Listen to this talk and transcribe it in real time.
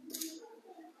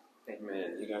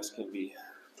Amen. You guys can be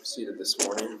seated this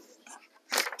morning.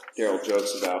 Daryl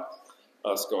jokes about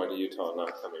us going to Utah and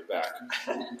not coming back.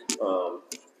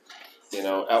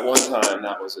 At one time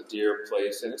that was a dear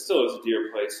place, and it still is a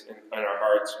dear place in our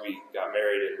hearts. We got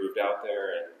married and moved out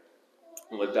there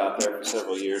and lived out there for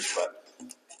several years, but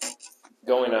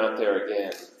going out there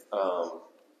again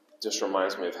just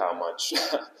reminds me of how much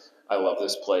I love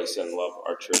this place and love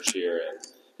our church here. And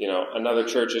another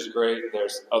church is great.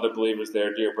 There's other believers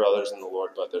there, dear brothers in the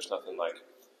Lord, but there's nothing like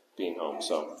being home.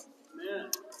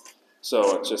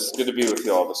 So it's just good to be with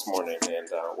you all this morning and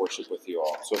worship with you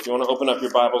all. So if you want to open up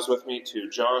your Bibles with me to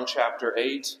John chapter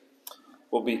 8,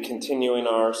 we'll be continuing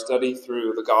our study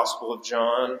through the Gospel of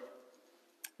John.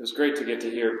 It was great to get to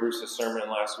hear Bruce's sermon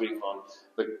last week on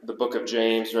the book of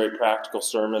James, very practical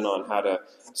sermon on how to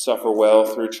suffer well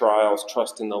through trials,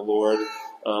 trust in the Lord.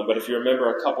 But if you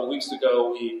remember, a couple weeks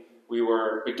ago, we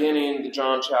were beginning the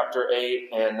John chapter 8,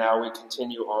 and now we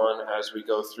continue on as we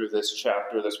go through this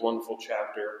chapter, this wonderful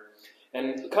chapter.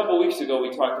 And a couple weeks ago,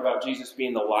 we talked about Jesus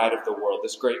being the light of the world,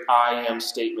 this great I am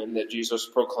statement that Jesus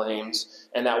proclaims,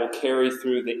 and that will carry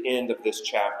through the end of this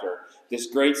chapter. This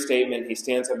great statement, he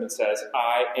stands up and says,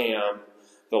 I am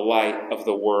the light of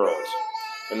the world.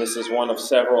 And this is one of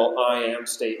several I am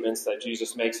statements that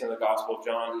Jesus makes in the Gospel of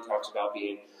John. He talks about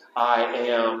being, I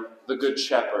am the good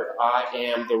shepherd. I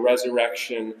am the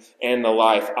resurrection and the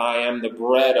life. I am the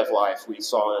bread of life, we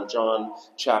saw in John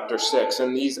chapter 6.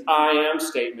 And these I am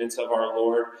statements of our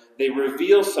Lord, they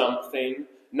reveal something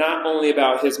not only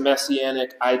about his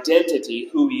messianic identity,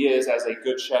 who he is as a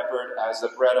good shepherd, as the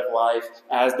bread of life,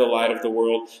 as the light of the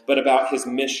world, but about his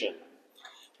mission.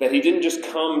 That he didn't just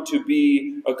come to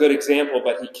be a good example,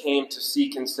 but he came to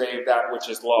seek and save that which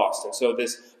is lost. And so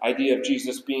this idea of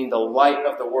Jesus being the light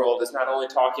of the world is not only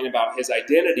talking about his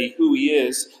identity, who he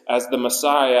is as the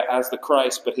Messiah, as the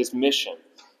Christ, but his mission.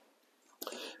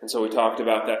 And so we talked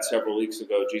about that several weeks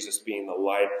ago, Jesus being the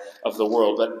light of the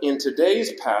world. But in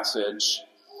today's passage,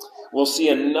 we'll see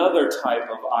another type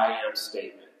of I am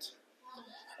statement.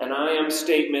 An I am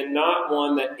statement, not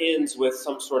one that ends with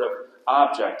some sort of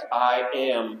object. I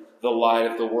am the light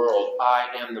of the world. I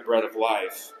am the bread of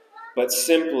life. But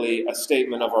simply a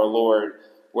statement of our Lord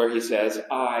where he says,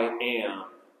 I am,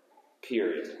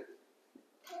 period.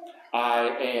 I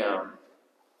am,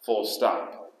 full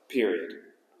stop, period.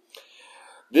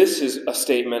 This is a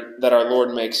statement that our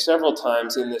Lord makes several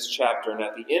times in this chapter. And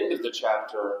at the end of the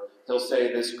chapter, he'll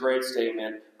say this great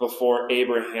statement, before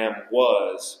Abraham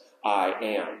was, I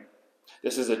am.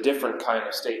 This is a different kind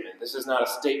of statement. This is not a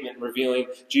statement revealing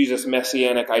Jesus'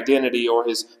 messianic identity or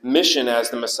his mission as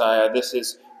the Messiah. This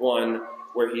is one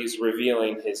where he's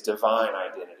revealing his divine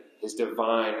identity, his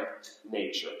divine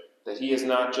nature. That he is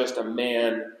not just a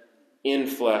man in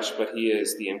flesh, but he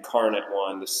is the incarnate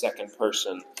one, the second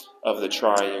person of the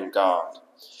triune God.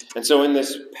 And so in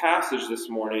this passage this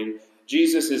morning,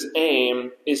 Jesus'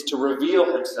 aim is to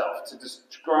reveal himself, to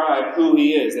describe who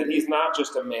he is, that he's not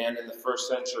just a man in the first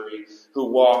century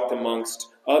who walked amongst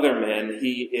other men.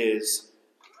 He is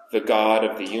the God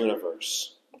of the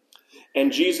universe.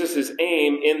 And Jesus'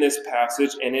 aim in this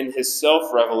passage and in his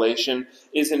self-revelation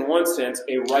is in one sense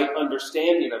a right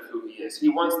understanding of who he is. He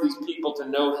wants these people to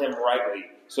know him rightly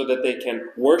so that they can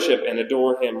worship and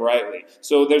adore him rightly.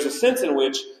 So there's a sense in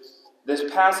which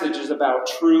this passage is about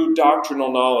true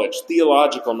doctrinal knowledge,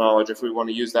 theological knowledge, if we want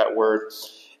to use that word.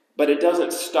 But it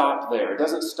doesn't stop there. It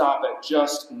doesn't stop at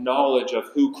just knowledge of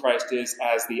who Christ is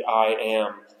as the I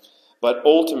am. But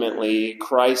ultimately,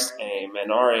 Christ's aim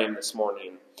and our aim this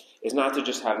morning is not to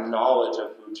just have knowledge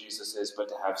of who Jesus is, but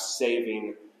to have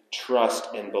saving trust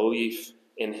and belief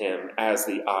in him as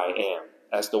the I am,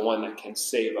 as the one that can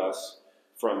save us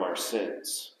from our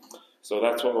sins. So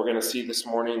that's what we're going to see this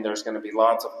morning. There's going to be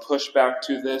lots of pushback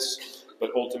to this,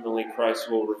 but ultimately Christ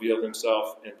will reveal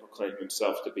himself and proclaim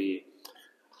himself to be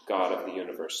God of the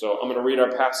universe. So I'm going to read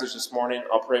our passage this morning.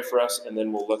 I'll pray for us, and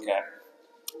then we'll look at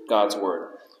God's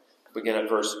word. Begin at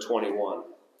verse 21.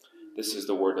 This is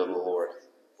the word of the Lord.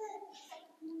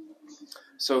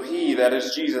 So he, that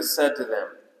is Jesus, said to them,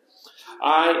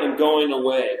 I am going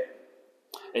away,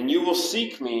 and you will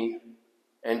seek me,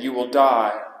 and you will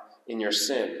die in your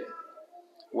sin.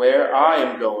 Where I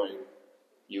am going,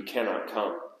 you cannot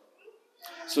come.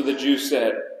 So the Jews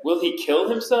said, will he kill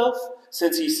himself,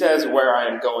 since he says, where I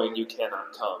am going, you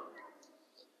cannot come?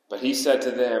 But he said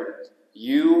to them,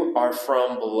 you are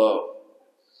from below.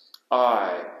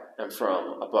 I am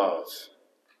from above.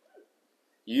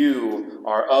 You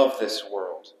are of this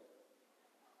world.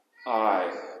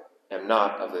 I am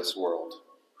not of this world.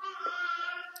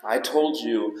 I told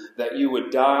you that you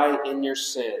would die in your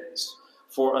sins.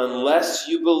 For unless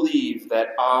you believe that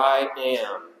I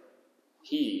am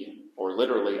He, or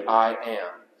literally I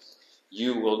am,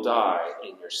 you will die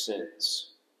in your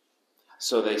sins."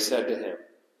 So they said to him,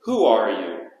 "Who are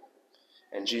you?"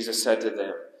 And Jesus said to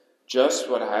them, "Just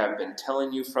what I have been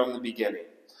telling you from the beginning.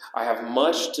 I have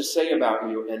much to say about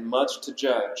you and much to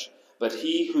judge, but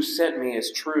he who sent me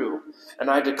is true, and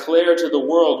I declare to the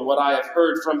world what I have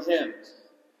heard from him."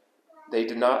 They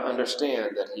did not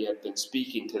understand that he had been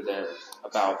speaking to them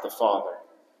about the Father.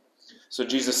 So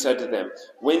Jesus said to them,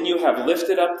 "When you have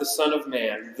lifted up the Son of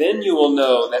Man, then you will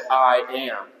know that I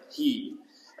am He,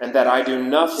 and that I do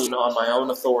nothing on my own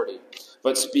authority,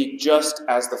 but speak just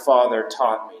as the Father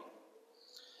taught me.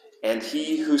 And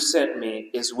He who sent me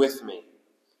is with me.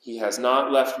 He has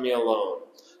not left me alone,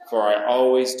 for I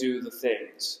always do the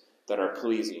things that are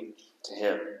pleasing to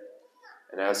Him."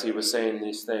 And as he was saying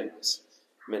these things,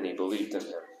 many believed in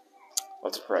him.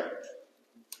 Let's pray.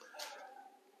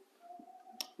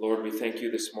 Lord, we thank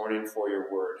you this morning for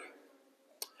your word.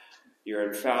 Your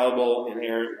infallible,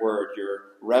 inerrant word,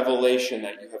 your revelation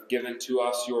that you have given to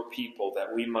us, your people,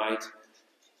 that we might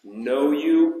know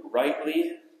you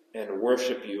rightly and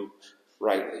worship you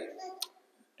rightly.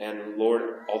 And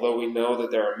Lord, although we know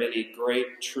that there are many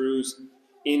great truths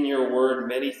in your word,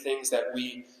 many things that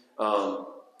we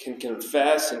can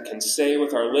confess and can say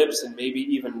with our lips and maybe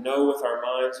even know with our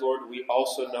minds, Lord, we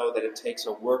also know that it takes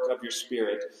a work of your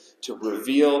Spirit to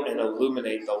reveal and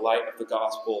illuminate the light of the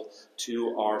gospel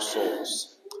to our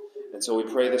souls. And so we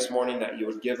pray this morning that you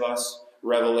would give us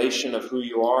revelation of who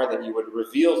you are, that you would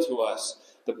reveal to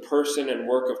us the person and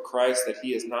work of Christ, that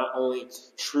he is not only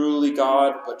truly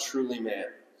God, but truly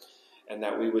man. And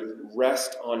that we would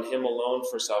rest on him alone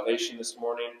for salvation this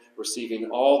morning, receiving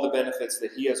all the benefits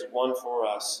that he has won for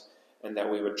us, and that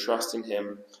we would trust in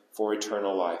him for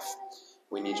eternal life.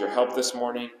 We need your help this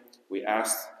morning. We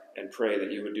ask and pray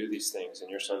that you would do these things in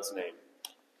your Son's name.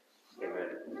 Amen.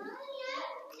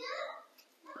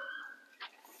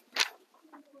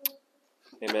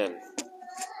 Amen.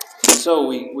 So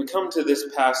we come to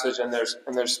this passage, and there's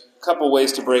a couple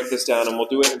ways to break this down, and we'll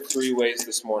do it in three ways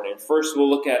this morning. First, we'll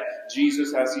look at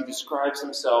Jesus as he describes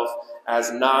himself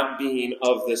as not being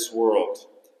of this world,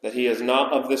 that he is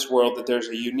not of this world, that there's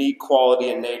a unique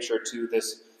quality and nature to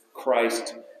this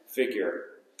Christ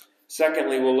figure.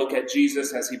 Secondly, we'll look at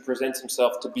Jesus as he presents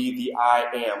himself to be the I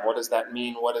am. What does that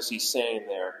mean? What is he saying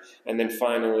there? And then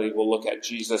finally, we'll look at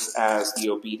Jesus as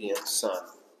the obedient Son.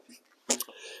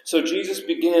 So Jesus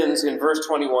begins in verse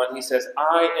 21. He says,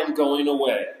 "I am going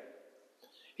away."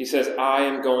 He says, "I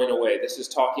am going away." This is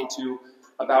talking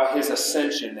about his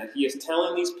ascension, that he is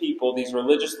telling these people, these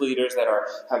religious leaders that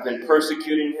have been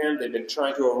persecuting him, they've been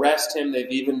trying to arrest him,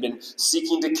 they've even been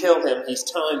seeking to kill him. He's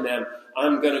telling them,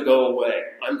 "I'm going to go away.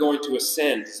 I'm going to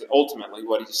ascend," is ultimately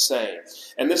what he's saying.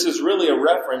 And this is really a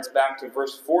reference back to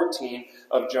verse 14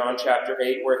 of John chapter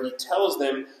 8, where he tells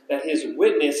them that his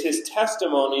witness, his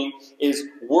testimony, is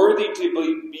worthy to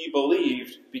be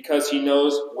believed because he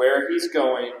knows where he's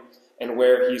going and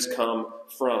where he's come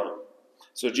from.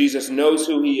 So Jesus knows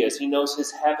who he is. He knows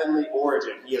his heavenly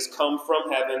origin. He has come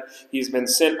from heaven. He's been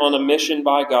sent on a mission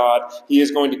by God. He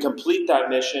is going to complete that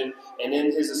mission, and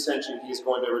in his ascension, he is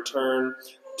going to return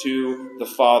to the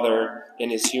Father in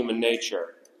his human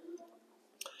nature.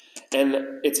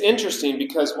 And it's interesting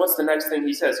because what's the next thing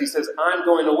he says? He says, "I'm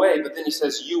going away," but then he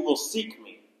says, "You will seek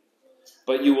me,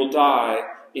 but you will die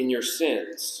in your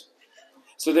sins."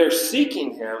 So they're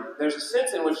seeking him. There's a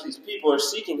sense in which these people are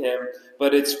seeking him,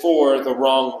 but it's for the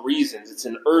wrong reasons. It's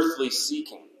an earthly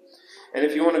seeking. And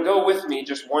if you want to go with me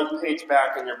just one page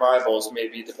back in your Bibles,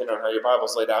 maybe depending on how your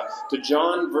Bible's laid out, to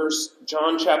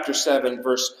John chapter 7,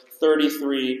 verse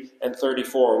 33 and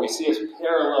 34, we see a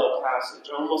parallel passage,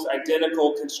 almost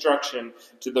identical construction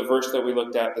to the verse that we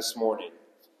looked at this morning.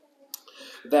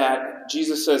 That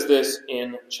Jesus says this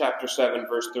in chapter 7,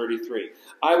 verse 33.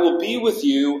 "I will be with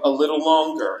you a little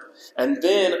longer, and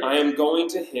then I am going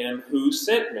to him who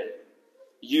sent me.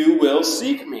 You will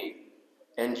seek me,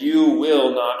 and you will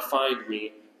not find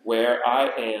me. Where I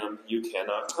am, you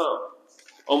cannot come."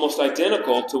 Almost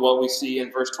identical to what we see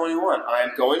in verse 21. "I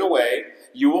am going away,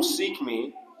 you will seek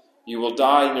me, you will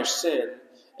die in your sin,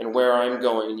 and where I am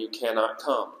going, you cannot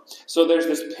come." So there's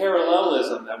this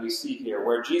parallelism that we see here,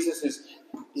 where Jesus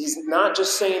he's not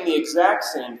just saying the exact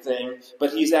same thing,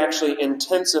 but he's actually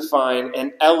intensifying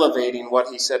and elevating what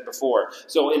he said before.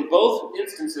 So in both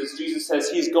instances, Jesus says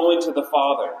he's going to the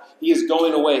Father. He is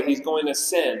going away. He's going to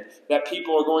ascend. That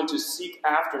people are going to seek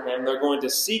after him. They're going to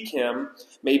seek him,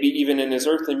 maybe even in his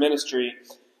earthly ministry.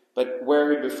 But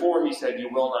where before he said, "You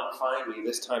will not find me,"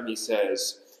 this time he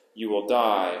says, "You will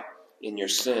die in your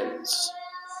sins."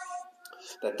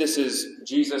 That this is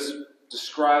Jesus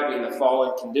describing the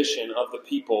fallen condition of the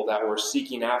people that were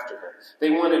seeking after him. They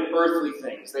wanted earthly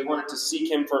things. They wanted to seek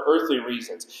him for earthly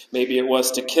reasons. Maybe it was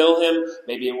to kill him.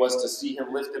 Maybe it was to see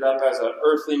him lifted up as an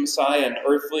earthly Messiah, an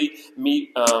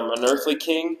earthly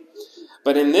king.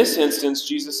 But in this instance,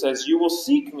 Jesus says, you will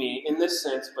seek me in this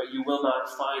sense, but you will not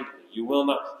find me.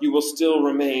 You will still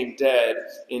remain dead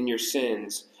in your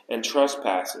sins and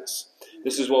trespasses.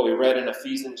 This is what we read in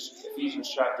Ephesians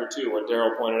chapter 2, what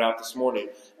Daryl pointed out this morning,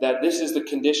 that this is the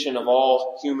condition of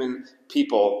all human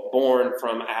people born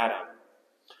from Adam.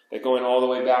 That going all the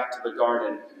way back to the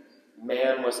garden,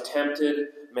 man was tempted,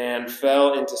 man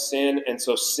fell into sin, and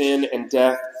so sin and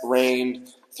death reigned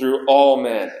through all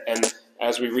men. And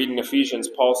as we read in Ephesians,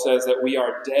 Paul says that we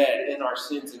are dead in our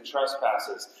sins and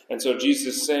trespasses. And so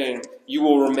Jesus is saying, you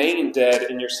will remain dead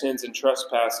in your sins and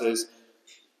trespasses,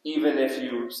 even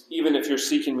if you're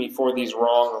seeking me for these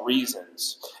wrong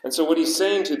reasons. And so what he's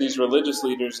saying to these religious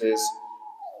leaders is,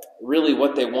 really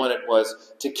what they wanted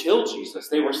was to kill Jesus.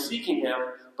 They were seeking him,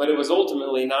 but it was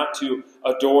ultimately not to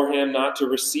adore him, not to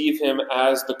receive him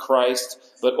as the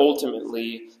Christ, but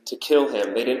ultimately to kill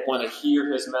him. They didn't want to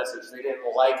hear his message. They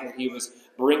didn't like that he was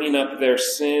bringing up their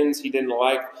sins. He didn't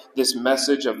like this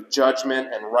message of judgment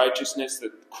and righteousness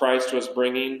that Christ was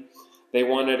bringing. They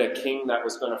wanted a king that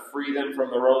was going to free them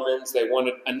from the Romans. They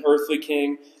wanted an earthly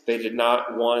king. They did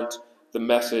not want the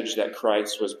message that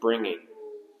Christ was bringing.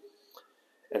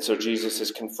 And so Jesus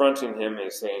is confronting him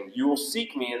and saying, you will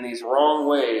seek me in these wrong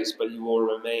ways, but you will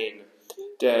remain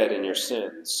dead in your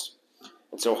sins.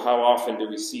 And so how often do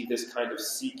we see this kind of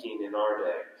seeking in our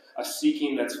day? A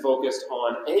seeking that's focused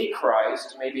on a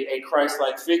Christ, maybe a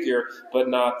Christ-like figure, but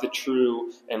not the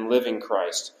true and living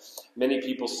Christ. Many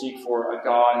people seek for a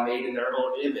God made in their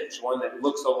own image, one that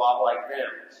looks a lot like them,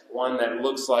 one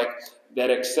that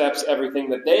accepts everything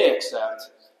that they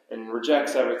accept and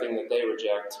rejects everything that they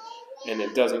reject, and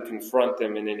it doesn't confront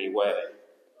them in any way.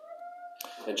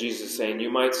 And Jesus is saying, you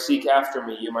might seek after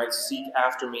me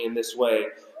in this way,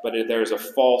 but there's a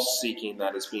false seeking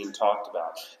that is being talked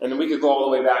about. And then we could go all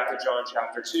the way back to John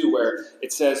chapter 2, where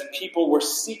it says people were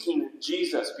seeking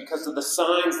Jesus because of the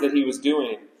signs that he was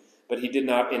doing, but he did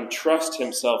not entrust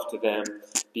himself to them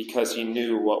because he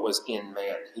knew what was in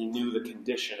man. He knew the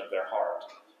condition of their heart.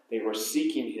 They were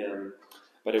seeking him,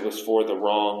 but it was for the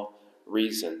wrong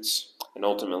reasons. And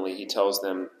ultimately, he tells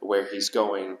them where he's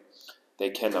going, they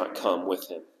cannot come with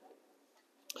him.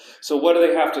 So what do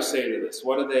they have to say to this?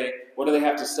 What do they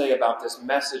have to say about this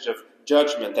message of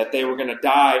judgment, that they were going to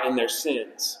die in their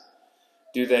sins?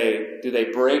 Do they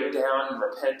break down in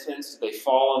repentance? Do they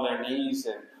fall on their knees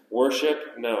and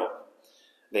worship? No.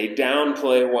 They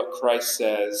downplay what Christ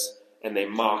says, and they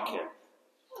mock him.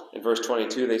 In verse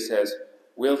 22, they says,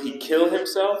 will he kill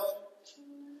himself?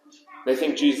 They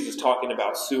think Jesus is talking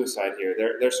about suicide here.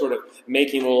 They're sort of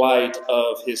making light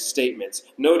of his statements.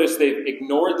 Notice they've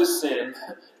ignored the sin.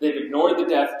 They've ignored the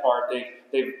death part.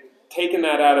 They've taken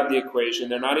that out of the equation.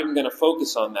 They're not even going to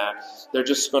focus on that. They're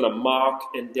just going to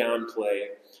mock and downplay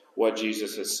what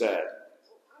Jesus has said.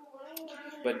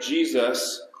 But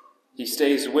Jesus, he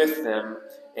stays with them,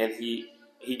 and he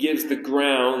gives the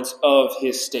grounds of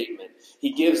his statement.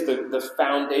 He gives the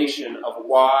foundation of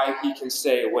why he can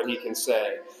say what he can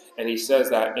say. And he says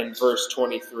that in verse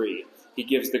 23. He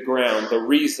gives the ground, the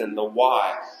reason, the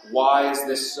why. Why is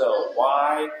this so?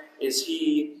 Why is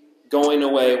he going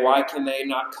away? Why can they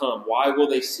not come? Why will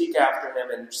they seek after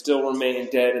him and still remain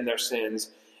dead in their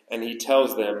sins? And he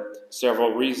tells them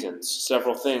several reasons,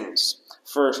 several things.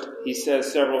 First, he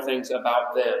says several things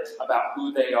about them, about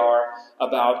who they are,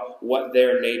 about what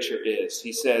their nature is.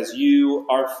 He says, you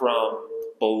are from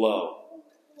below.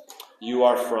 You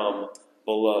are from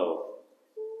below.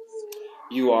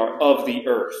 You are of the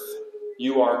earth.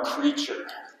 You are a creature.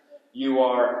 You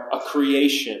are a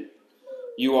creation.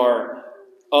 You are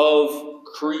of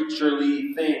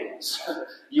creaturely things.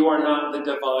 You are not the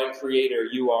divine creator.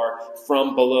 You are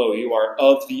from below. You are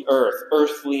of the earth,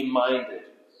 earthly minded.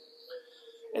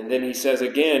 And then he says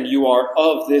again, you are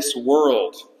of this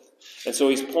world. And so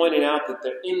he's pointing out that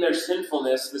in their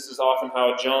sinfulness, this is often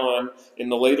how John in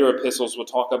the later epistles will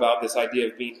talk about this idea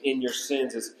of being in your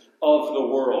sins as of the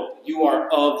world. You are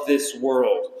of this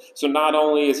world. So not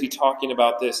only is he talking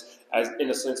about this as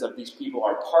in a sense of these people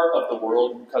are part of the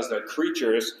world because they're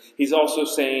creatures, he's also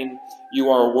saying you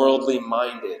are worldly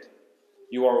minded.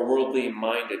 You are worldly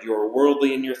minded. You are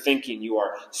worldly in your thinking. You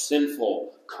are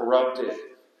sinful, corrupted,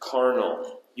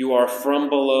 carnal. You are from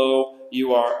below.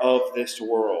 You are of this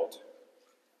world.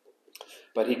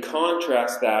 But he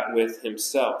contrasts that with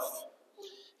himself.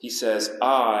 He says,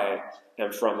 I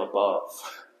am from above.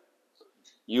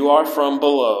 You are from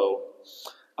below.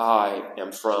 I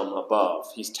am from above.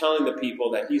 He's telling the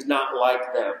people that he's not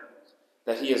like them,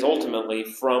 that he is ultimately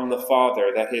from the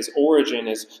Father, that his origin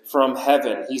is from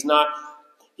heaven.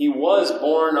 He was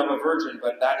born of a virgin,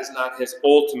 but that is not his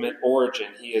ultimate origin.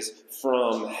 He is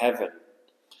from heaven.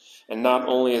 And not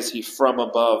only is he from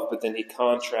above, but then he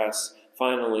contrasts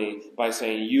finally by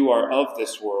saying, you are of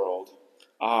this world.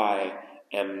 I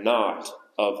am not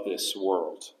of this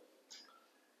world.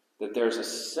 That there's a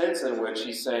sense in which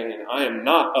he's saying, I am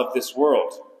not of this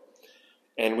world.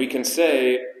 And we can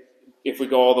say, if we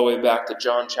go all the way back to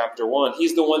John chapter 1,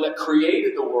 he's the one that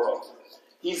created the world.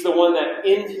 He's the one that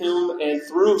in whom and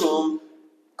through whom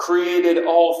created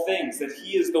all things. That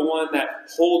he is the one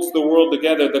that holds the world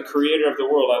together, the creator of the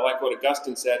world. I like what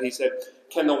Augustine said. He said,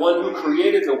 can the one who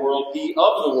created the world be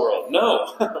of the world?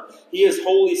 No. He is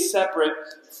wholly separate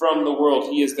from the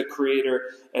world. He is the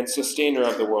creator and sustainer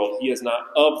of the world. He is not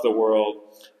of the world,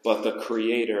 but the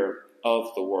creator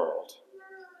of the world.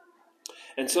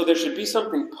 And so there should be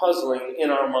something puzzling in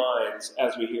our minds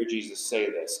as we hear Jesus say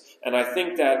this. And I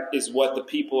think that is what the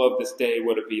people of this day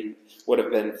would have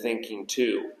been thinking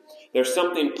too. There's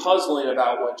something puzzling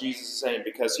about what Jesus is saying,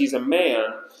 because he's a man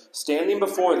standing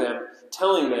before them,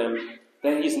 telling them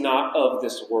that he's not of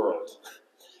this world.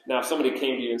 Now, if somebody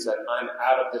came to you and said, I'm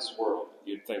out of this world,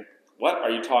 you'd think, what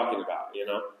are you talking about,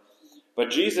 But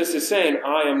Jesus is saying,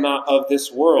 I am not of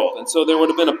this world. And so there would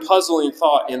have been a puzzling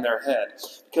thought in their head,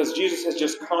 because Jesus has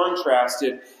just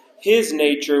contrasted his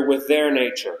nature with their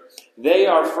nature. They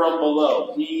are from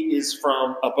below. He is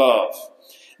from above.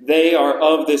 They are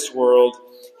of this world.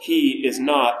 He is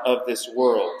not of this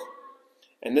world.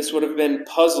 And this would have been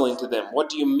puzzling to them. What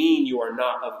do you mean you are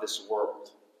not of this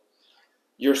world?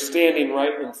 You're standing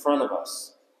right in front of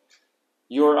us.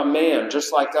 You're a man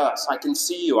just like us. I can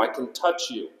see you. I can touch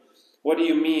you. What do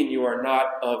you mean you are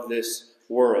not of this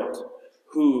world?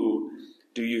 Who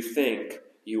do you think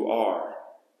you are?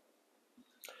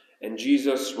 And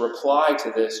Jesus' reply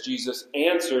to this, Jesus'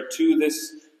 answer to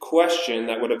this question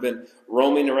that would have been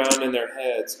roaming around in their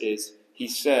heads is, he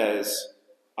says,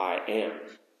 I am.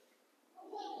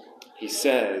 He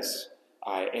says,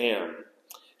 I am.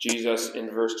 Jesus in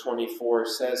verse 24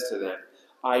 says to them,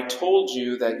 I told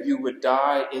you that you would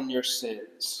die in your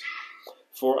sins.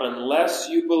 For unless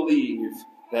you believe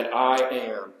that I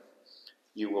am,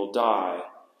 you will die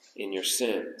in your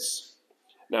sins.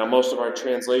 Now, most of our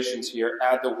translations here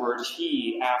add the word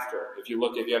he after. If you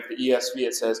have the ESV,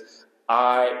 it says,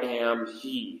 I am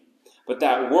he. But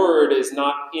that word is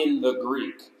not in the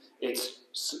Greek. It's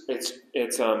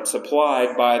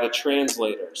supplied by the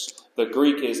translators. The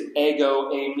Greek is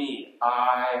ego eimi,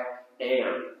 I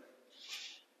am.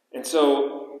 And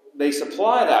so they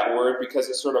supply that word because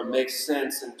it sort of makes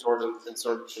sense in terms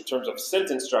of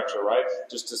sentence structure, right?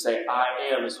 Just to say I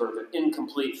am is sort of an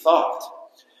incomplete thought.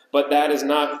 But that is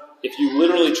not, if you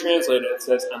literally translate it, it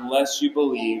says, unless you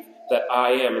believe that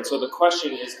I am. And so the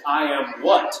question is, I am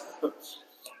what?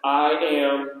 I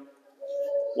am,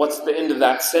 what's the end of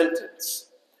that sentence?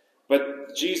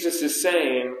 But Jesus is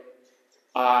saying,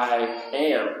 I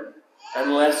am,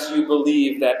 unless you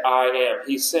believe that I am.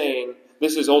 He's saying,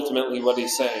 this is ultimately what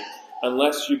he's saying,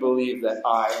 unless you believe that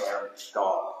I am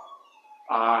God.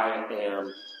 I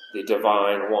am the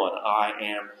divine one. I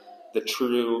am the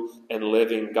true and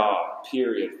living God,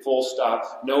 period. Full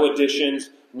stop. No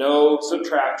additions, no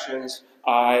subtractions.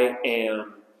 I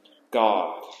am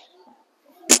God.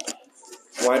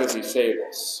 Why does he say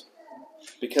this?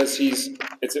 Because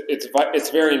it's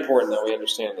very important that we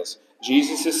understand this.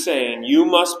 Jesus is saying, you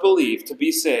must believe to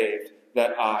be saved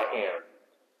that I am.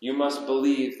 You must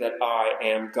believe that I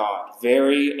am God,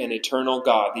 very and eternal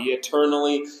God, the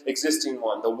eternally existing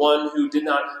one, the one who did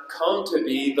not come to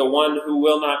be, the one who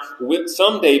will not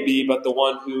someday be, but the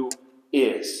one who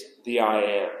is, the I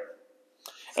am.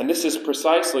 And this is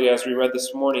precisely, as we read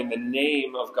this morning, the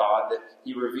name of God that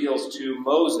he reveals to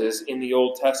Moses in the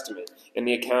Old Testament, in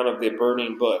the account of the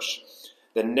burning bush.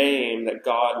 The name that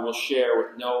God will share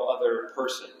with no other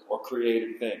person or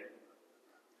created thing.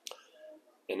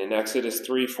 And in Exodus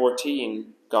 3:14,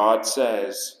 God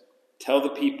says, tell the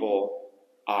people,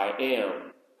 I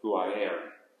am who I am.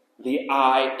 The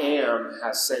I am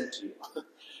has sent you.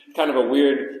 Kind of a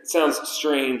weird, it sounds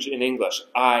strange in English.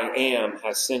 I am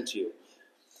has sent you.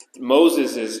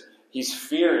 Moses he's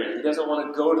fearing. He doesn't want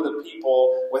to go to the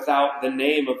people without the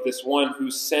name of this one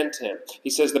who sent him. He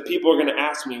says, the people are going to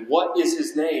ask me, what is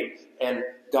his name? And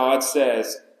God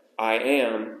says, I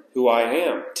am who I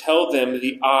am. Tell them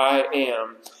the I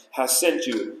am has sent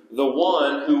you. The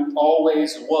one who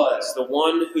always was, the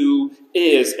one who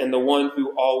is, and the one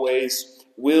who always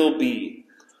will be.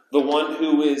 The one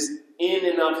who is in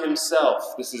and of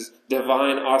himself. This is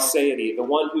divine aseity, the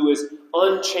one who is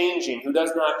unchanging, who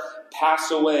does not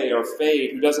pass away or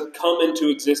fade, who doesn't come into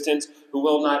existence, who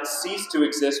will not cease to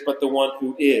exist, but the one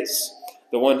who is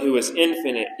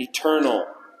infinite, eternal,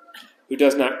 who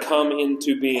does not come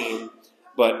into being,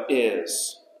 but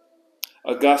is.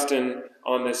 Augustine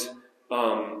on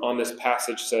this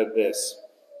passage said this: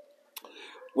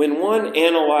 when one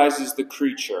analyzes the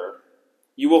creature,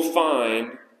 you will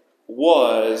find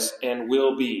was and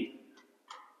will be.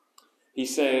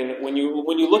 He's saying, when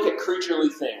you look at creaturely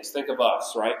things, think of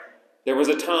us, right? There was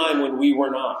a time when we were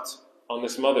not. On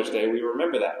this Mother's Day, we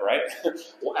remember that, right?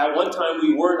 At one time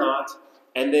we were not,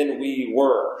 and then we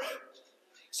were.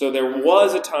 So there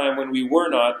was a time when we were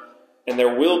not, and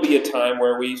there will be a time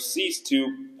where we cease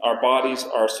to,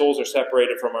 our souls are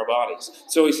separated from our bodies.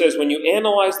 So he says, when you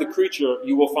analyze the creature,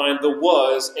 you will find the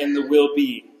was and the will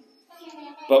be.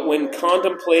 But when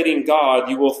contemplating God,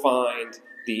 you will find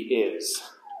the is,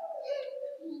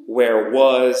 where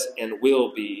was and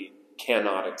will be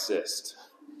cannot exist.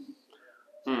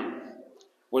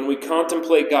 When we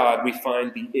contemplate God, we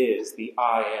find the is, the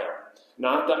I am.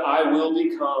 Not the I will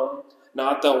become,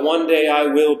 not the one day I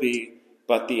will be,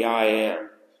 but the I am,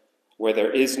 where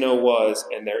there is no was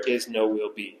and there is no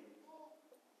will be.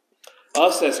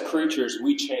 Us as creatures,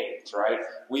 we change, right?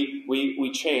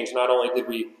 We change. Not only did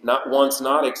we not once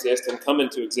not exist and come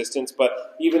into existence,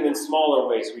 but even in smaller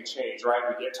ways we change, right?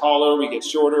 We get taller, we get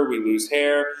shorter, we lose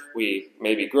hair, we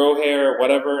maybe grow hair,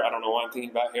 whatever. I don't know why I'm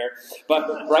thinking about hair.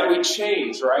 But, right, we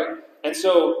change, right? And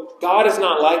so God is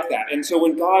not like that. And so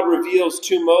when God reveals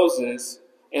to Moses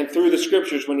and through the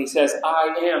scriptures, when he says,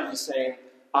 I am, he's saying,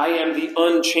 I am the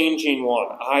unchanging one.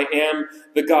 I am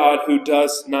the God who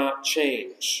does not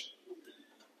change.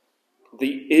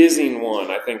 The ising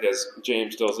one, I think as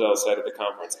James Dolzell said at the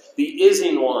conference. The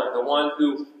ising one, the one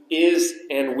who is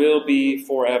and will be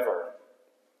forever.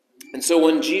 And so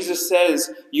when Jesus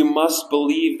says, you must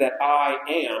believe that I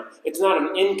am, it's not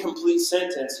an incomplete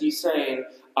sentence. He's saying,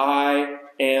 I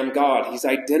am God. He's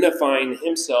identifying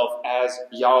himself as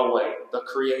Yahweh, the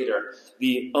Creator,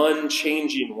 the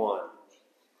unchanging one.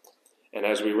 And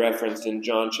as we referenced in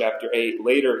John chapter 8,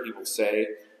 later he will say,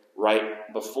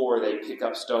 right before they pick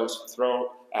up stones to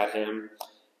throw at him,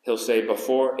 he'll say,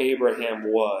 before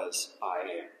Abraham was, I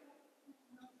am.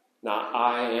 Not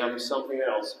I am something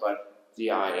else, but the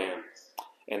I am.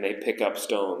 And they pick up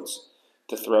stones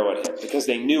to throw at him because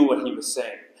they knew what he was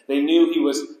saying. They knew he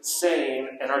was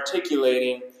saying and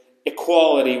articulating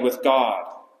equality with God.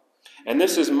 And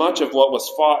this is much of what was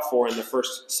fought for in the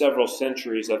first several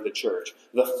centuries of the church,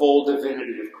 the full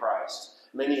divinity of Christ.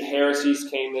 Many heresies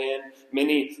came in,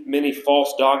 many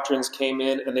false doctrines came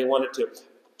in, and they wanted to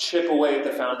chip away at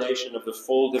the foundation of the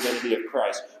full divinity of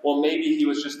Christ. Well, maybe he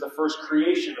was just the first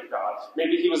creation of God.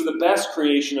 Maybe he was the best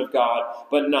creation of God,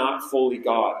 but not fully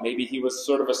God. Maybe he was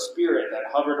sort of a spirit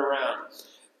that hovered around.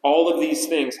 All of these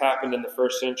things happened in the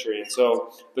first century. And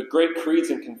so the great creeds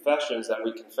and confessions that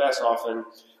we confess often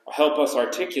help us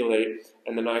articulate.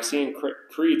 And the Nicene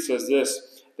Creed says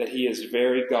this, that he is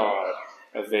very God,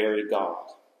 a very God.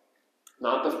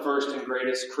 Not the first and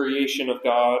greatest creation of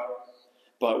God,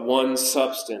 but one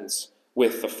substance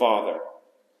with the Father.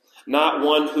 Not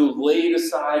one who laid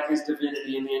aside his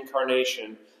divinity in the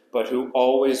incarnation, but who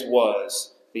always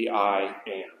was the I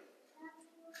am.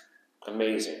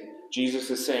 Amazing. Jesus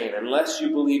is saying, unless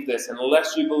you believe this,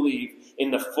 unless you believe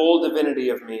in the full divinity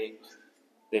of me,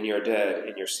 then you're dead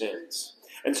in your sins.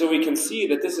 And so we can see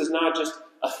that this is not just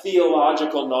a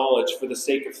theological knowledge for the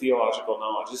sake of theological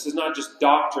knowledge. This is not just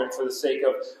doctrine for the sake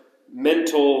of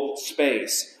mental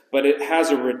space, but it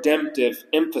has a redemptive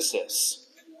emphasis.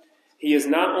 He is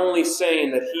not only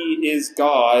saying that he is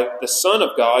God, the Son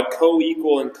of God,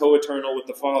 co-equal and co-eternal with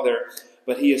the Father,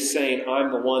 but he is saying,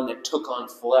 I'm the one that took on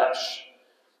flesh,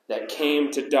 that came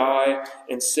to die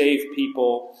and save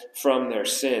people from their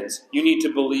sins. You need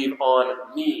to believe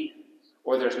on me,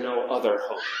 or there's no other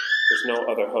hope. There's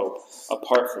no other hope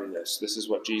apart from this. This is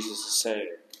what Jesus is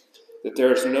saying. That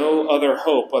there's no other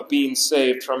hope of being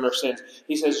saved from their sins.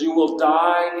 He says, you will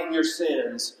die in your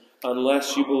sins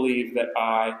unless you believe that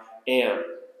I am.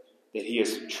 That he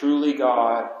is truly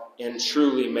God and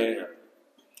truly man.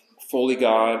 Fully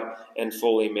God and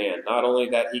fully man. Not only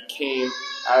that he came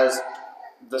as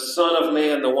the Son of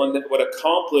Man, the one that would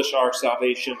accomplish our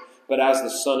salvation, but as the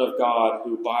Son of God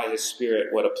who by his Spirit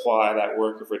would apply that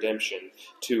work of redemption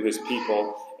to his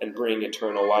people and bring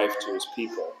eternal life to his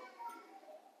people.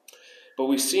 But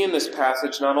we see in this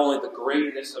passage not only the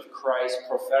greatness of Christ's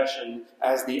profession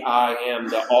as the I am,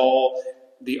 the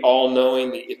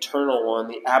all-knowing, the eternal one,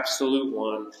 the absolute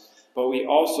one, but we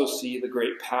also see the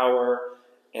great power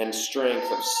and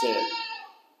strength of sin.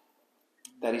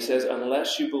 That he says,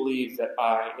 unless you believe that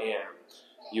I am,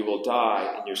 you will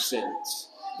die in your sins.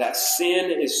 That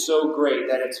sin is so great,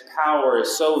 that its power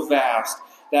is so vast,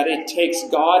 that it takes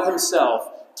God himself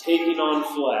taking on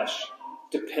flesh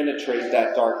to penetrate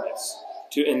that darkness,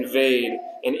 to invade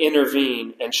and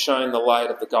intervene and shine the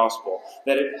light of the gospel.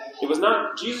 That it was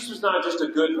not, Jesus was not just a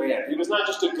good man. He was not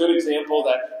just a good example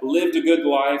that lived a good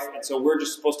life, and so we're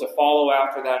just supposed to follow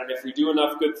after that, and if we do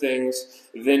enough good things,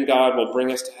 then God will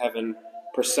bring us to heaven.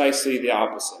 Precisely the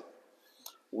opposite.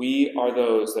 We are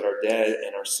those that are dead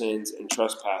in our sins and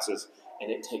trespasses,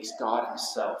 and it takes God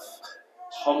himself,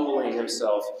 humbling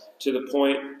himself to the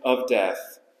point of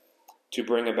death, to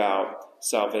bring about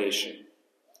salvation.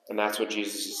 And that's what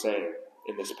Jesus is saying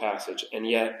in this passage. And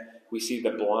yet, we see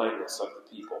the blindness of the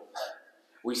people.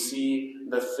 We see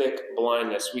the thick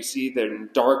blindness. We see them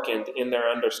darkened in their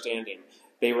understanding.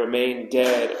 They remain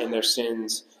dead in their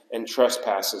sins and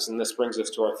trespasses. And this brings us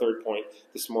to our third point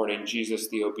this morning, Jesus,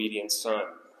 the obedient Son.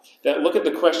 That look at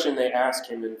the question they ask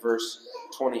him in verse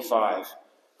 25.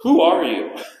 Who are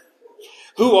you?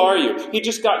 Who are you? He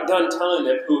just got done telling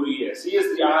them who he is. He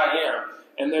is the I am.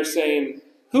 And they're saying,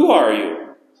 who are you?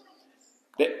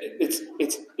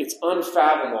 It's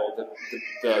unfathomable,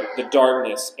 the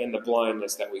darkness and the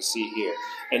blindness that we see here.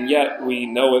 And yet we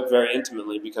know it very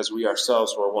intimately because we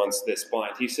ourselves were once this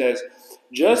blind. He says,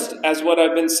 just as what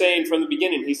I've been saying from the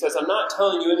beginning, he says, I'm not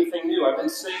telling you anything new. I've been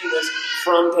saying this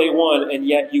from day one, and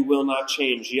yet you will not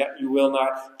change, yet you will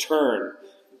not turn.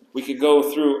 We could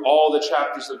go through all the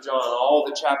chapters of John, all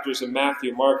the chapters of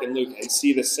Matthew, Mark, and Luke, and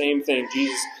see the same thing.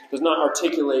 Jesus does not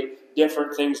articulate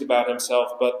different things about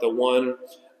himself, but the one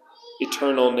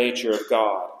eternal nature of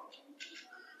God.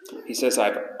 He says,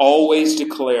 I've always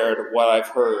declared what I've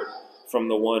heard from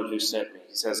the one who sent me.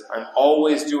 He says, I'm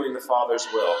always doing the Father's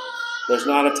will. There's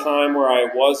not a time where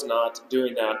I was not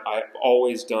doing that. I've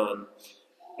always done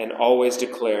and always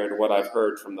declared what I've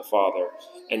heard from the Father,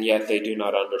 and yet they do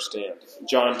not understand.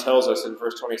 John tells us in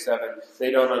verse 27,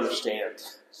 they don't understand.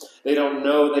 They don't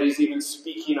know that he's even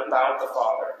speaking about the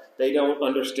Father. They don't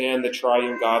understand the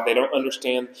triune God. They don't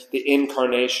understand the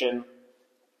incarnation.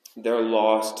 They're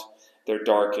lost, they're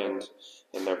darkened,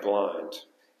 and they're blind.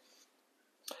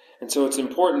 And so it's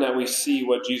important that we see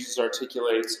what Jesus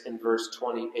articulates in verse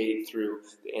 28 through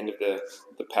the end of the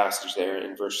passage there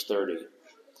in verse 30.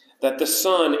 That the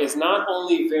Son is not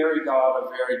only very God of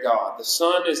very God. The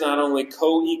Son is not only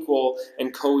co-equal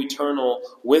and co-eternal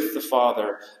with the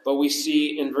Father, but we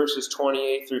see in verses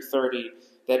 28 through 30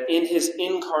 that in his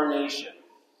incarnation,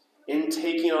 in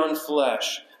taking on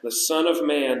flesh, the Son of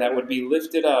Man that would be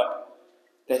lifted up,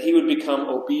 that he would become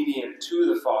obedient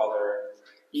to the Father,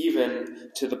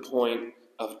 even to the point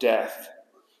of death.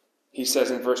 He says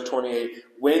in verse 28,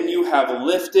 when you have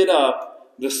lifted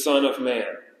up the Son of Man.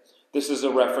 This is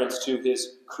a reference to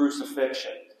his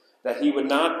crucifixion, that he would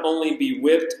not only be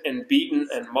whipped and beaten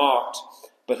and mocked,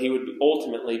 but he would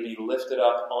ultimately be lifted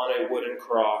up on a wooden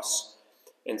cross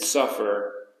and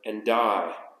suffer and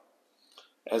die.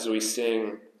 As we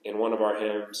sing in one of our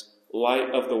hymns,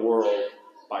 Light of the World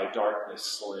by Darkness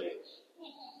Slain.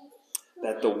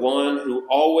 That the one who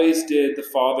always did the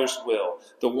Father's will,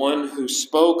 the one who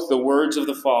spoke the words of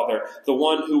the Father, the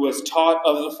one who was taught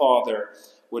of the Father,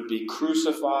 would be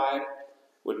crucified,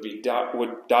 would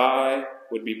die,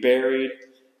 would be buried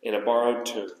in a borrowed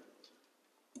tomb.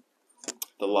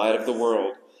 The light of the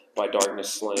world by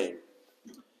darkness slain.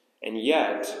 And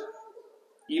yet,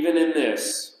 even in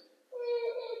this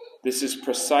is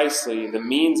precisely the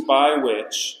means by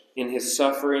which, in his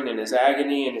suffering and his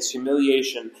agony and his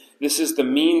humiliation, this is the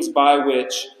means by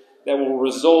which that will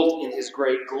result in his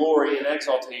great glory and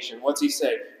exaltation. What's he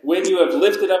say? When you have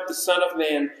lifted up the Son of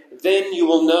Man, then you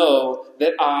will know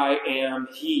that I am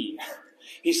he.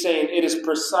 He's saying it is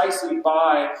precisely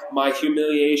by my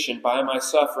humiliation, by my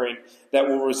suffering, that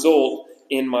will result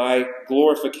in my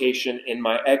glorification, in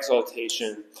my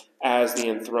exaltation as the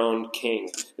enthroned King.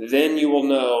 Then you will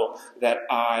know that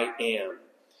I am.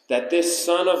 That this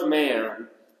Son of Man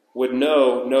would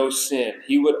know no sin.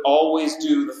 He would always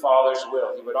do the Father's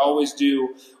will. He would always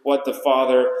do what the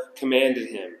Father commanded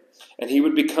him. And he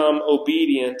would become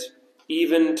obedient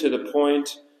even to the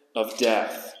point of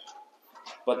death.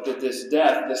 But that this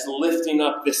death, this lifting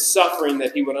up, this suffering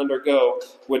that he would undergo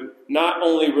would not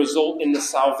only result in the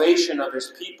salvation of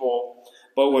his people,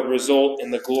 but would result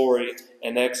in the glory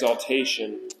and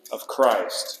exaltation of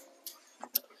Christ.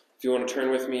 If you want to turn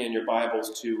with me in your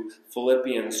Bibles to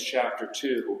Philippians chapter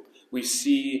 2, we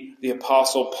see the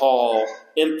Apostle Paul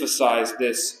emphasize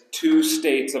this two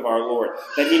states of our Lord.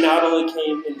 That he not only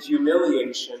came in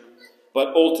humiliation, but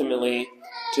ultimately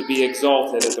to be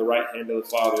exalted at the right hand of the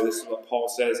Father. This is what Paul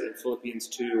says in Philippians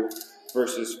 2,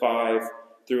 verses 5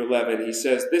 through 11. He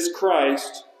says, "This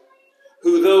Christ,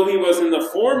 who though he was in the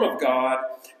form of God,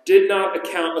 did not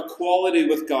account equality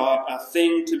with God a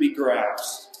thing to be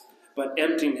grasped, but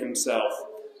emptied himself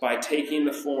by taking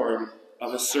the form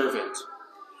of a servant.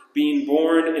 Being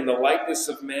born in the likeness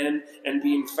of men and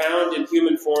being found in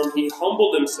human form, he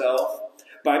humbled himself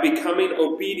by becoming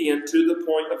obedient to the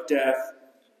point of death,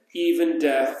 even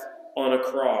death on a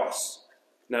cross."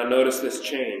 Now notice this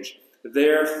change.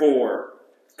 "Therefore,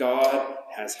 God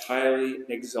has highly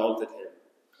exalted him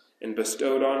and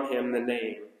bestowed on him the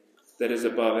name that is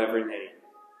above every name,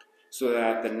 so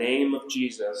that at the name of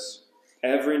Jesus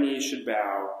every knee should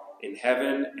bow in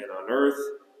heaven and on earth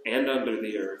and under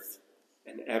the earth,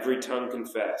 and every tongue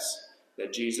confess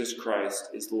that Jesus Christ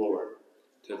is Lord,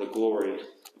 to the glory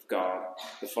of God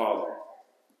the Father."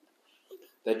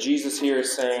 That Jesus here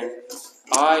is saying,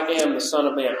 I am the Son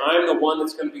of Man. I'm the one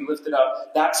that's going to be lifted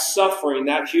up. That suffering,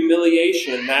 that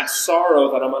humiliation, that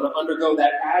sorrow that I'm going to undergo,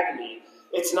 that agony,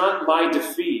 it's not my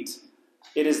defeat.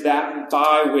 It is that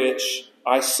by which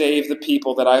I save the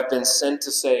people that I've been sent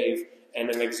to save and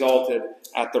am exalted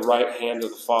at the right hand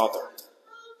of the Father.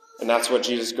 And that's what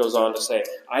Jesus goes on to say.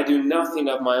 I do nothing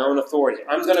of my own authority.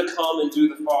 I'm going to come and do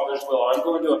the Father's will. I'm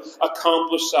going to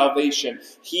accomplish salvation.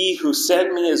 He who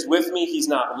sent me is with me. He's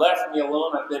not left me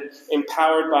alone. I've been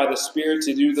empowered by the Spirit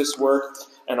to do this work,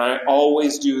 and I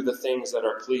always do the things that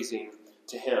are pleasing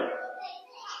to him.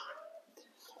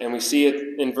 And we see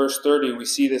it in verse 30. We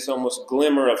see this almost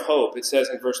glimmer of hope. It says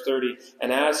in verse 30,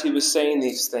 "And as he was saying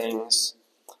these things,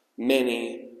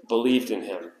 many believed in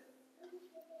him."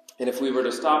 And if we were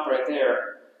to stop right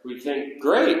there, we'd think,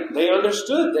 great, they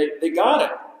understood, they got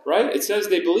it, right? It says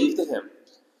they believed in him.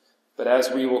 But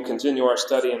as we will continue our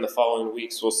study in the following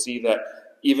weeks, we'll see that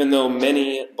even though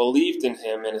many believed in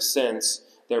him, in a sense,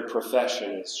 their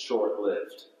profession is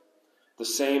short-lived. The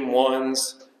same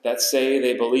ones that say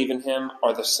they believe in him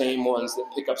are the same ones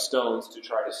that pick up stones to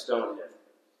try to stone him.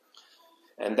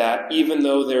 And that even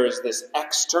though there is this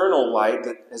external light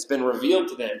that has been revealed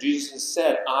to them, Jesus has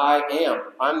said,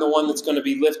 I'm the one that's going to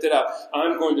be lifted up.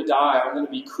 I'm going to die. I'm going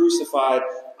to be crucified.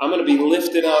 I'm going to be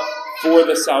lifted up for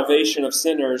the salvation of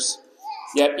sinners.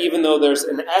 Yet even though there's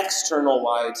an external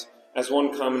light, as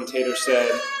one commentator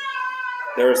said,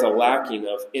 there is a lacking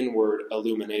of inward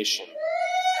illumination.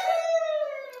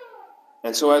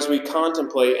 And so as we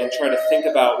contemplate and try to think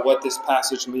about what this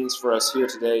passage means for us here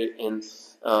today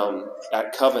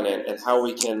at Covenant and how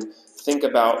we can think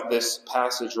about this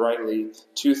passage rightly,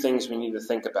 two things we need to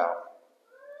think about.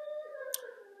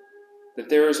 That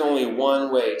there is only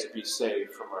one way to be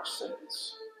saved from our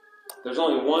sins. There's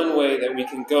only one way that we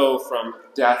can go from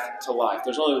death to life.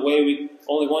 There's only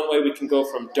one way we can go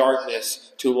from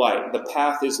darkness to light. The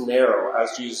path is narrow,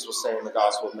 as Jesus was saying in the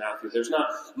Gospel of Matthew. There's not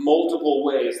multiple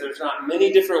ways. There's not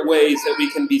many different ways that we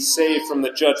can be saved from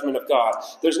the judgment of God.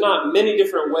 There's not many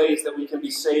different ways that we can be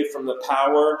saved from the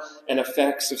power and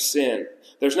effects of sin.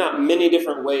 There's not many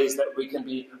different ways that we can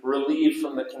be relieved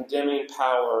from the condemning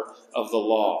power of the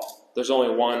law. There's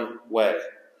only one way.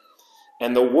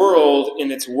 And the world,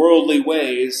 in its worldly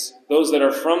ways, those that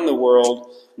are from the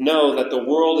world, know that the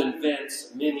world invents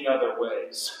many other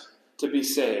ways to be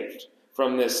saved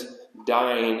from this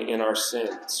dying in our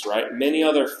sins, right? Many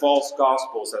other false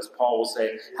gospels, as Paul will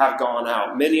say, have gone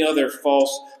out. Many other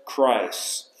false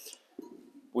Christs.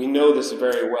 We know this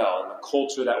very well in the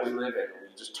culture that we live in.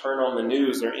 You just turn on the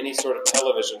news or any sort of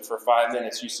television for 5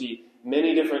 minutes, you see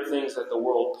many different things that the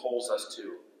world pulls us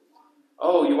to.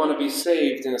 Oh, you want to be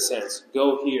saved in a sense?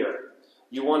 Go here.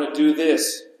 You want to do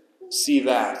this? See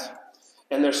that.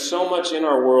 And there's so much in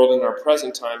our world, in our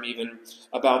present time even,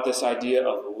 about this idea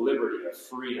of liberty, of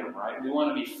freedom, right? We want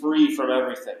to be free from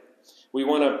everything. We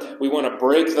want to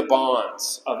break the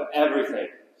bonds of everything.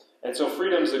 And so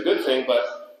freedom is a good thing,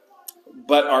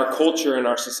 but our culture and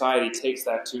our society takes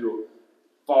that to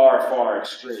far, far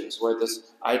extremes, where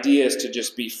this idea is to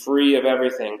just be free of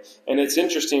everything. And it's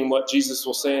interesting what Jesus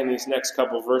will say in these next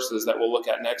couple of verses that we'll look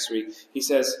at next week. He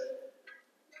says,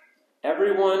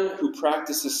 everyone who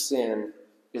practices sin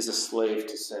is a slave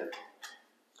to sin.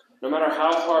 No matter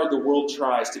how hard the world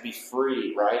tries to be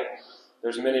free, right?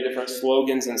 There's many different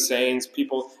slogans and sayings.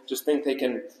 People just think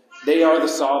they are the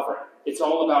sovereign. It's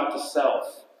all about the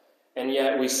self. And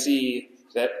yet we see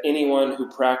that anyone who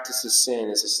practices sin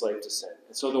is a slave to sin.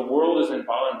 And so the world is in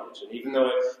bondage. And even though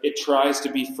it tries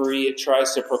to be free, it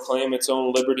tries to proclaim its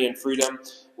own liberty and freedom,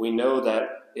 we know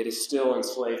that it is still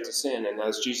enslaved to sin. And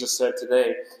as Jesus said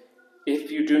today,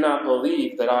 if you do not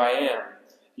believe that I am,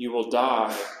 you will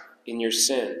die in your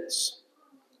sins.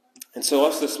 And so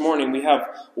us this morning, we have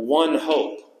one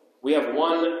hope. We have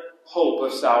one hope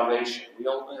of salvation. We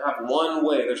only have one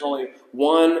way. There's only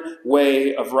one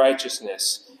way of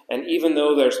righteousness. And even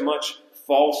though there's much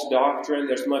false doctrine,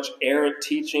 there's much errant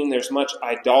teaching, there's much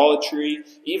idolatry,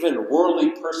 even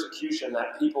worldly persecution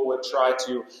that people would try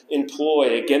to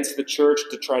employ against the church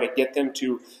to try to get them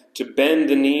to bend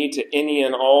the knee to any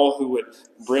and all who would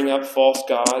bring up false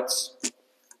gods,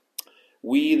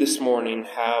 we this morning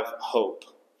have hope.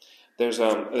 There's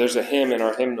a hymn in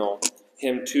our hymnal,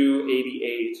 hymn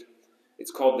 288.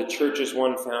 It's called The Church's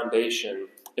One Foundation.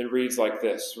 It reads like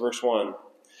this, verse 1.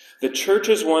 The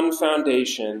Church's one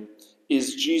foundation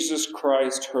is Jesus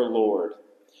Christ her Lord.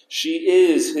 She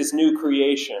is his new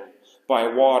creation by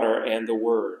water and the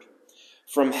word.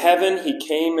 From heaven he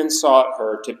came and sought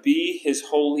her to be his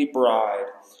holy bride.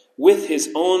 With his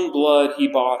own blood he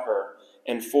bought her,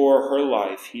 and for her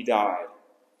life he died.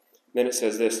 Then it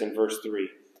says this in verse 3.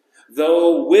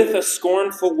 Though with a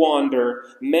scornful wonder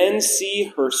men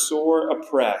see her sore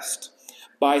oppressed,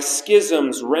 by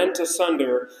schisms rent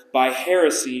asunder, by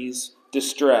heresies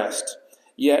distressed,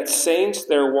 yet saints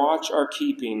their watch are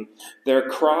keeping, their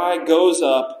cry goes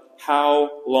up,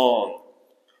 how long?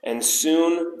 And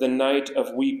soon the night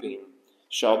of weeping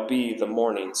shall be the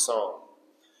morning song.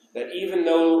 That even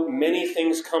though many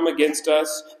things come against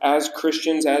us as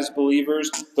Christians, as believers,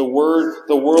 the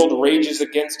world rages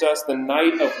against us, the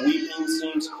night of weeping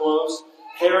seems close,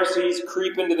 heresies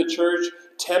creep into the church,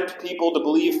 tempt people to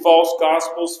believe false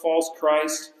gospels, false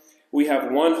Christ, we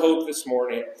have one hope this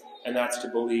morning, and that's to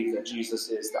believe that Jesus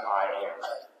is the I Am.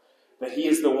 That he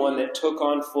is the one that took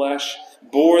on flesh,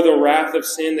 bore the wrath of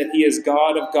sin, that he is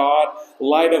God of God,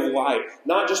 light of light.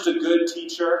 Not just a good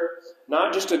teacher,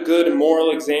 not just a good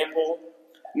moral example,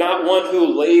 not one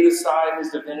who laid aside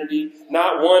his divinity,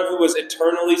 not one who was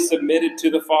eternally submitted to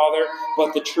the Father,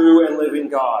 but the true and living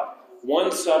God.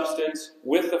 One substance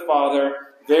with the Father,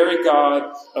 very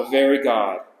God of very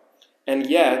God. And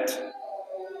yet,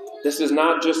 this is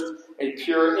not just a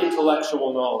pure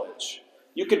intellectual knowledge.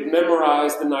 You could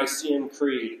memorize the Nicene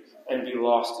Creed and be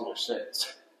lost in your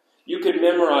sins. You could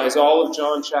memorize all of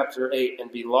John chapter 8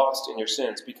 and be lost in your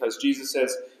sins because Jesus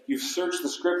says, you've searched the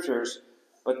Scriptures,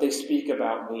 but they speak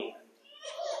about me.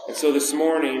 And so this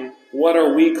morning, what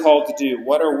are we called to do?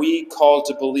 What are we called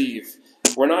to believe?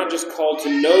 We're not just called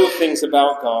to know things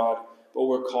about God, but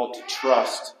we're called to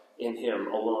trust in him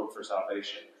alone for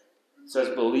salvation. It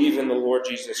says, believe in the Lord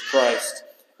Jesus Christ,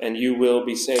 and you will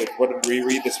be saved. What did we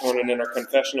read this morning in our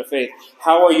confession of faith?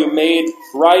 How are you made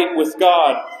right with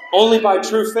God? Only by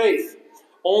true faith.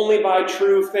 Only by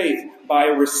true faith. By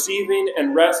receiving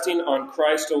and resting on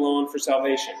Christ alone for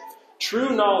salvation.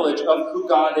 True knowledge of who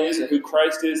God is and who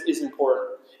Christ is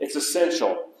important. It's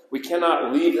essential. We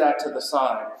cannot leave that to the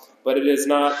side, but it is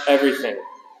not everything.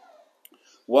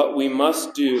 What we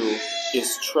must do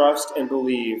is trust and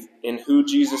believe in who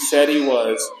Jesus said he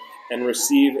was and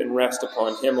receive and rest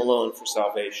upon him alone for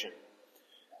salvation.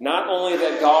 Not only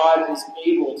that God is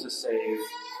able to save,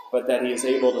 but that he is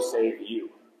able to save you.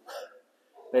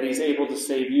 That he's able to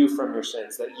save you from your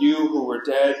sins. That you who were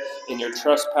dead in your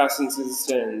trespasses and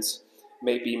sins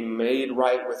may be made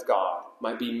right with God.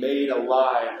 Might be made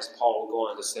alive, as Paul will go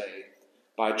on to say,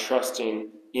 by trusting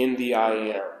in the I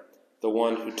Am, the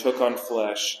one who took on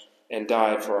flesh and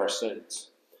died for our sins.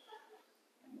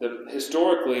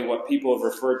 Historically, what people have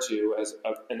referred to as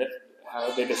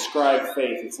how they describe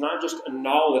faith, it's not just a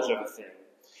knowledge of a thing.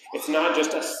 It's not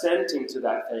just assenting to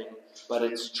that thing, but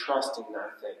it's trusting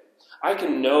that thing. I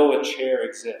can know a chair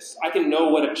exists. I can know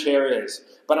what a chair is,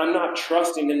 but I'm not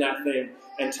trusting in that thing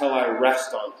until I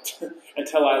rest on it,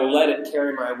 until I let it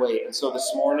carry my weight. And so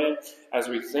this morning, as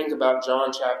we think about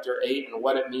John chapter 8 and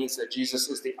what it means that Jesus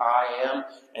is the I Am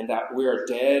and that we are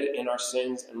dead in our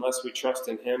sins unless we trust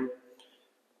in him,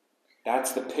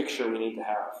 that's the picture we need to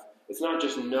have. It's not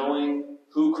just knowing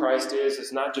who Christ is.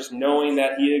 It's not just knowing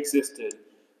that he existed,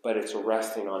 but it's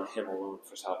resting on him alone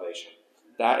for salvation.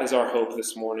 That is our hope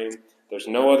this morning. There's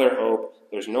no other hope.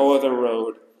 There's no other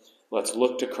road. Let's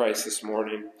look to Christ this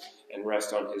morning and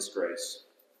rest on his grace.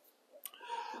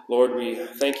 Lord, we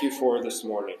thank you for this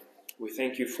morning. We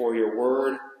thank you for your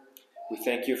word. We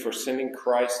thank you for sending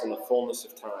Christ in the fullness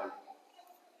of time.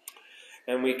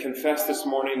 And we confess this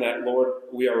morning that, Lord,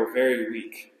 we are very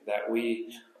weak, that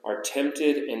we are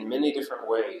tempted in many different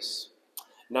ways,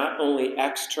 not only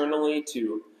externally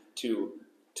to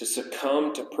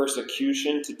succumb to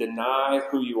persecution, to deny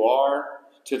who you are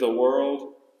to the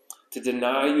world, to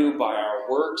deny you by our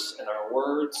works and our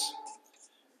words.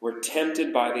 We're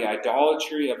tempted by the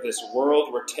idolatry of this world.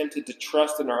 We're tempted to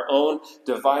trust in our own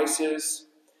devices.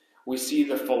 We see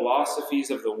the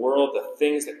philosophies of the world, the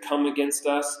things that come against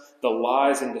us, the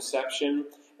lies and deception,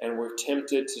 and we're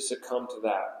tempted to succumb to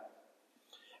that.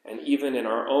 And even in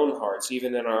our own hearts,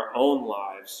 even in our own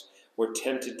lives, we're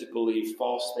tempted to believe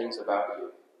false things about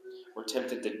you. We're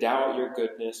tempted to doubt your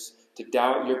goodness, to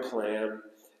doubt your plan,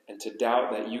 and to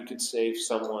doubt that you could save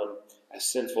someone as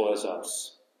sinful as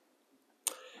us.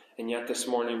 And yet this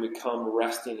morning we come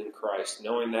resting in Christ,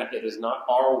 knowing that it is not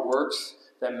our works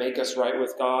that make us right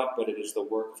with God, but it is the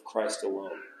work of Christ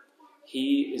alone.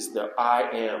 He is the I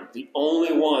am, the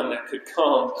only one that could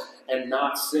come and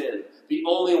not sin, the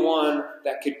only one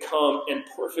that could come and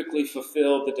perfectly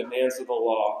fulfill the demands of the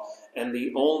law, and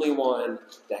the only one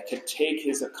that could take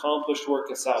his accomplished work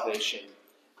of salvation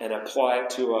and apply it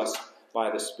to us by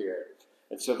the Spirit.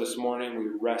 And so this morning we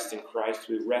rest in Christ,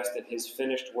 we rest in his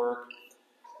finished work,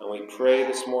 and we pray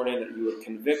this morning that you would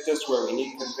convict us where we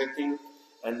need convicting,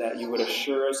 and that you would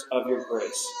assure us of your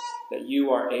grace, that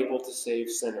you are able to save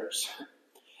sinners.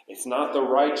 It's not the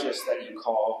righteous that you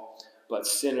call, but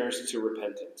sinners to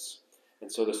repentance.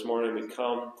 And so this morning we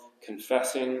come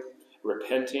confessing,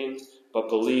 repenting, but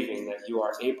believing that you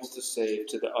are able to save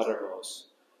to the uttermost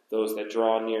those that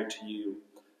draw near to you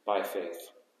by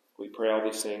faith. We pray all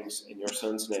these things in your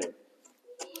Son's name.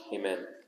 Amen.